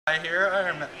Hi here.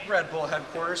 I'm at Red Bull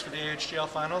headquarters for the AHGL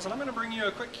finals, and I'm going to bring you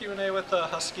a quick Q&A with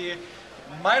Husky.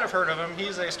 Might have heard of him.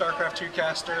 He's a Starcraft 2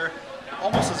 caster,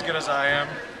 almost as good as I am.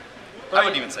 But I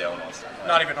wouldn't even say almost.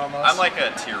 Not even almost. I'm like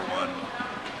a tier 1.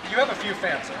 You have a few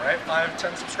fans though, right? 5,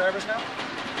 10 subscribers now?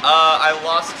 I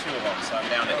lost 2 of them, so I'm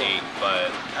down to 8, but...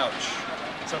 Ouch.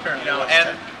 So apparently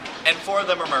and 4 of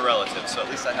them are my relatives, so at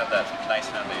least I have that nice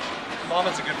foundation.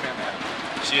 Mama's a good fan man.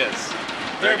 She is.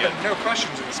 There have been no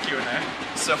questions in this Q&A.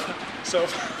 So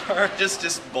far.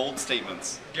 just bold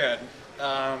statements. Good.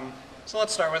 So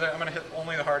let's start with it. I'm going to hit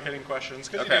only the hard-hitting questions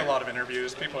because you do a lot of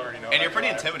interviews. People already know. And you're pretty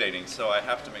intimidating, so I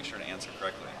have to make sure to answer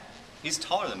correctly. He's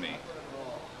taller than me,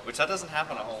 which that doesn't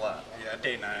happen a whole lot. Yeah,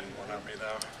 day 9 will not be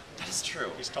though. That is true.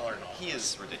 He's taller than all. He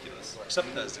is ridiculous.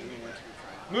 Except does anyway.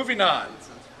 Moving on.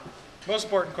 Most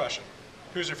important question.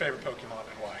 Who's your favorite Pokemon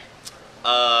and why?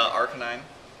 Arcanine,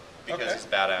 because he's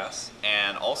badass.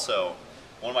 And also,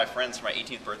 one of my friends for my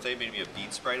 18th birthday made me a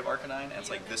bead sprite of Arcanine, and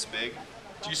it's like this big.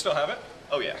 Do you still have it?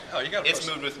 Oh yeah. Oh, you gotta It's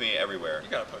moved with me everywhere. You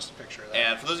gotta post a picture of that.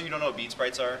 And for those of you who don't know what bead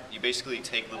sprites are, you basically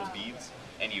take little beads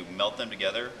and you melt them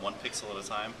together, 1 pixel at a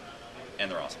time, and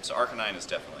they're awesome. So Arcanine is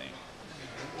definitely...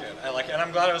 Good. I like it. And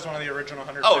I'm glad it was one of the original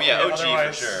 100. Oh yeah, OG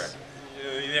otherwise, for sure.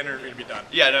 The interview would be done.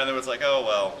 Yeah, no, and then it's like, oh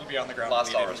well. You'd be on the ground.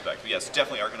 Lost all respect. But yes,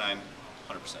 definitely Arcanine,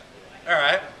 100%. All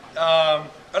right.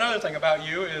 Another thing about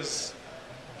you is,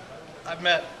 I've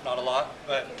met, not a lot,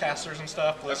 but casters and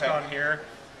stuff, BlizzCon here.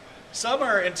 Some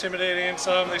are intimidating,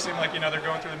 some they seem like, they're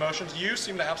going through the motions. You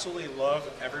seem to absolutely love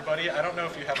everybody. I don't know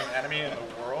if you have an enemy in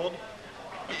the world.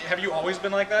 Have you always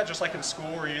been like that, just like in school,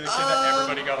 where you're the kid that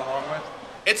everybody got along with?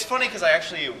 It's funny because I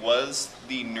actually was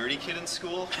the nerdy kid in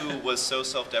school who was so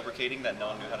self-deprecating that no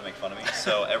one knew how to make fun of me.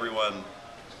 So everyone,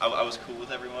 I was cool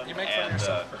with everyone. You make fun of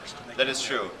yourself first. That is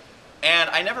true.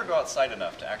 And I never go outside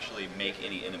enough to actually make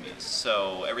any enemies.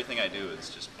 So everything I do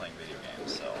is just playing video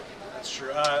games. So that's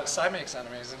true. Zai makes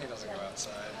enemies and he doesn't go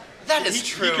outside. That is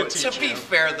true. To be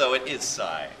fair though, it is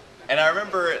Zai. And I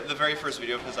remember the very first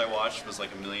video quiz I watched was like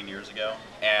a million years ago,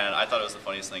 and I thought it was the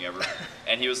funniest thing ever.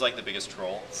 And he was like the biggest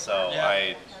troll, so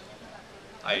I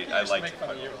liked make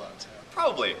fun of you a lot too.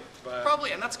 Probably,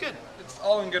 and that's good. It's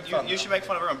all in good fun. You should make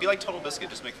fun of everyone. Be like Total Biscuit,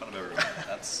 just make fun of everyone.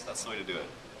 That's the way to do it.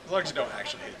 As long as you don't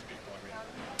actually hate the people. I mean,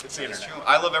 it's the internet. True.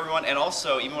 I love everyone, and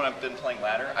also even when I've been playing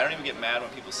ladder, I don't even get mad when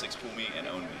people 6-pool me and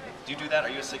own me. Do you do that? Are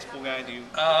you a 6-pool guy? Do you?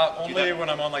 Only when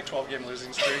I'm on like 12-game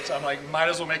losing streaks. I'm like, might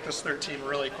as well make this 13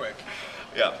 really quick.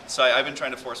 Yeah. So I've been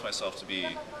trying to force myself to be.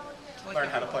 Learn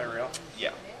how to play real. Yeah.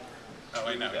 Oh,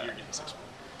 I know. You're getting 6-pool.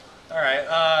 All right.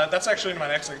 That's actually my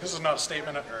next thing. This is not a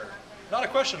statement or not a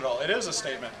question at all. It is a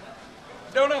statement.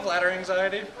 Don't have ladder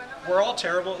anxiety. We're all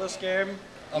terrible at this game,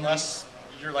 unless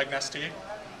you're like Nesty.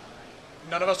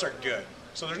 None of us are good.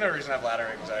 So there's no reason to have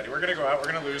ladder anxiety. We're going to go out,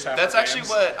 we're going to lose half That's our actually games.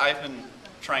 what I've been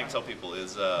trying to tell people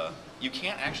is you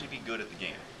can't actually be good at the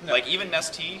game. No. Like even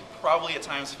Nesty probably at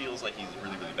times feels like he's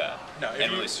really, really bad and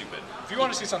really stupid. If you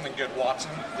want to see something good, Watson,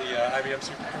 the IBM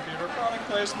supercomputer product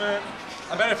placement.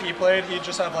 I bet if he played, he'd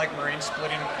just have like Marines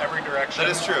splitting in every direction. That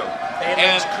is true.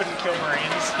 And couldn't kill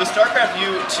Marines. The StarCraft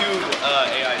U2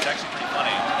 AI is actually pretty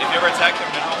funny. If you ever attack their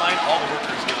mineral line, all the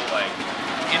workers go like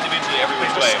individually every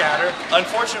which way. Scatter.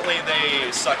 Unfortunately,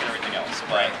 they suck at everything else,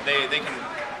 but they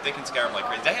can scatter them like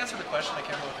crazy. Did I answer the question? I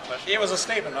can't remember what the question was. It was a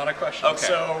statement, not a question.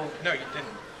 Okay. So, no, you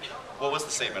didn't. What was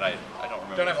the statement? I don't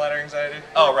remember. Don't have ladder anxiety.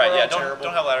 Oh, right, yeah.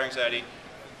 Don't have ladder anxiety.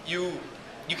 You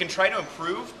can try to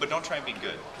improve, but don't try and be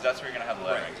good, because that's where you're going to have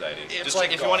the ladder anxiety. It's just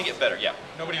like if you want to get better, yeah.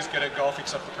 Nobody's good at golf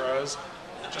except the pros.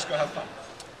 Just go have fun.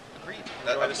 Agreed.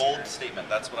 That's a bold statement.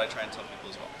 That's what I try and tell people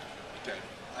as well. Good.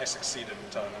 I succeeded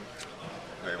in telling them.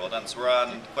 Very well done. So we're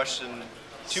on question,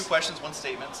 2 questions, 1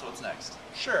 statement. So what's next?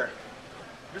 Sure.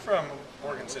 You're from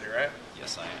Oregon City, right?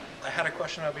 Yes, I am. I had a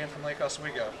question about being from Lake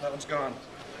Oswego. That one's gone.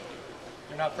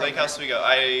 You're not from Lake Oswego.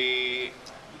 I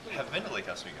have been to Lake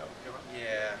Oswego.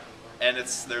 Yeah. And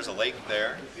there's a lake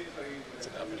there. It's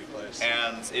an uppity place.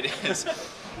 And it is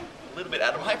a little bit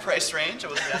out of my price range. I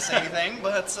wasn't going to say anything,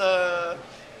 but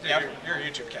Dude, yeah. You're a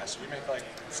YouTube caster. You make like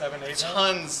 7, 8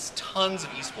 tons of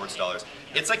esports dollars.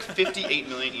 It's like 58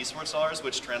 million esports dollars,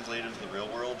 which translated into the real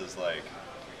world is like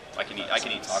I can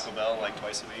eat Taco Bell like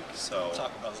twice a week. So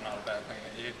Taco Bell's not a bad thing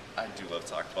to eat. I do love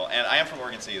Taco Bell, and I am from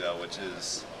Oregon City though, which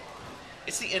is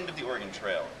it's the end of the Oregon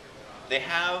Trail. They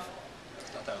have. I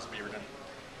thought that was Beaverton.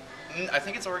 I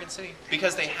think it's Oregon City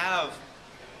because they have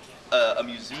a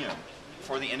museum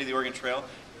for the end of the Oregon Trail,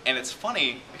 and it's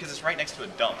funny because it's right next to a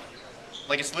dump.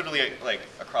 Like it's literally like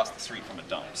across the street from a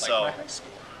dump. Like so my high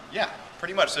school. Yeah,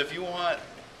 pretty much. So if you want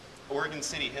Oregon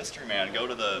City history, man, go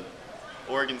to the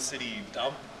Oregon City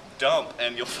dump,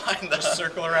 and you'll find the... Just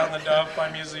circle around the dump,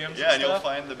 find museums Yeah, and stuff. you'll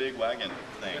find the big wagon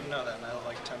thing. I didn't know that, and I live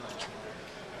like 10 minutes from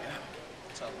there. Yeah.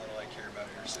 That's how little I care about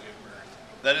your city of birth.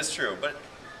 That is true, but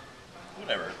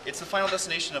whatever. It's the final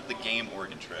destination of the game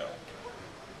Oregon Trail.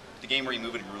 The game where you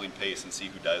move at a grueling pace and see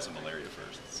who dies of malaria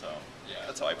first. So yeah,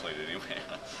 that's how I played it anyway.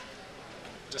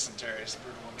 Dysentery is a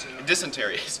brutal one too.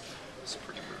 Dysentery is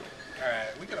pretty brutal.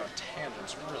 Alright, we get on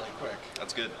tangents really quick.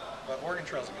 That's good. But Oregon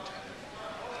Trail's a good tangent.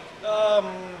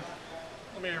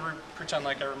 Let me pretend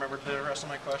like I remembered the rest of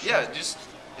my question. Yeah,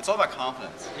 it's all about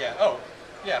confidence. Yeah,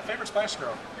 yeah, favorite Spice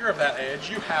Girl. You're of that age,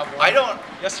 you have one. I don't.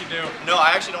 Yes, you do. No,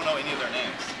 I actually don't know any of their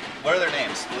names. What are their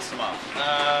names? List them off.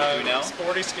 Do we know?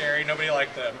 Sporty, Scary, nobody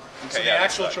liked them. Okay, so the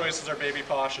actual choices are Baby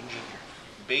Posh and Ginger.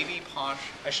 Baby Posh.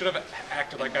 I should have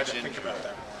acted like I didn't think about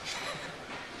that more.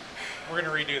 We're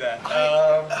gonna redo that.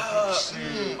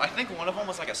 I think one of them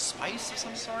was like a spice of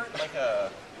some sort, like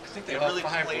a. I think they really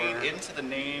played into the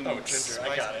name. Oh, Ginger. Spice.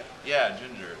 I got it. Yeah,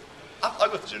 Ginger. I'll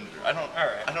go with Ginger. I don't. All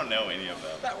right. I don't know any of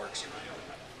them. That works.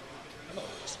 I'm a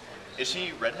little disappointed. Is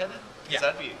she redheaded? Yeah.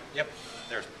 That'd be. Yep.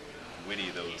 They're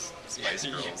witty, those Spice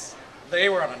Girls. They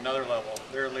were on another level.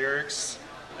 Their lyrics.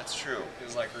 That's true.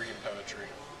 Is like reading poetry.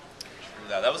 True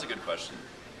that. That was a good question.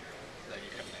 That you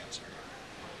couldn't answer.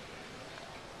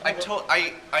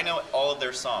 I know all of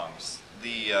their songs.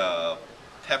 The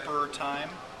Pepper Time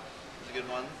is a good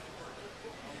one.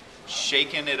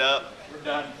 Shaking It Up. We're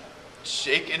done.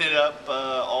 Shaking It Up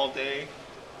all day.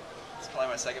 It's probably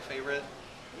my second favorite.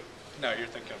 No, you're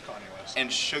thinking of Kanye West.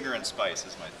 And Sugar and Spice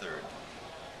is my third.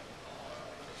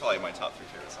 Probably my top 3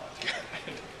 favorite songs.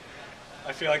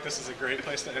 I feel like this is a great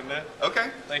place to end it. Okay.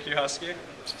 Thank you, Husky.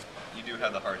 You do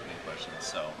have the hard-hitting questions,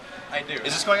 so. I do.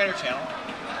 Is this going on your channel?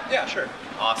 Yeah, sure.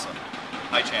 Awesome.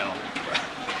 My channel.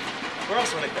 Where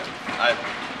else would it go? I don't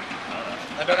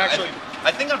know. I don't actually.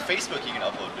 I think on Facebook you can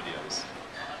upload videos.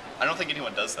 I don't think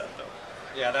anyone does that though.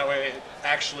 Yeah, that way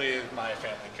actually my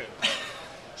family could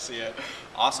see it.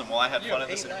 Awesome. Well, I had fun at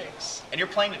this interview. Nice. And you're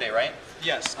playing today, right?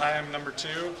 Yes, I am number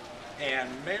 2, and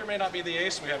may or may not be the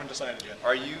ace. We haven't decided yet.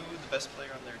 Are you the best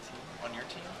player on their team? On your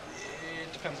team?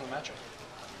 It depends on the matchup.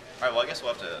 All right. Well, I guess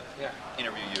we'll have to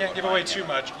interview you. Can't give away too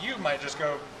much. You might just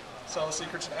go sell the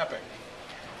secrets of Epic.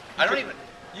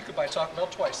 You could buy Taco Bell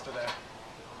twice today.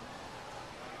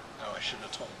 Oh, I shouldn't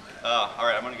have told him that. All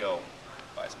right. I'm gonna go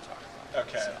buy some Taco Bell.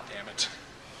 Okay. Damn it.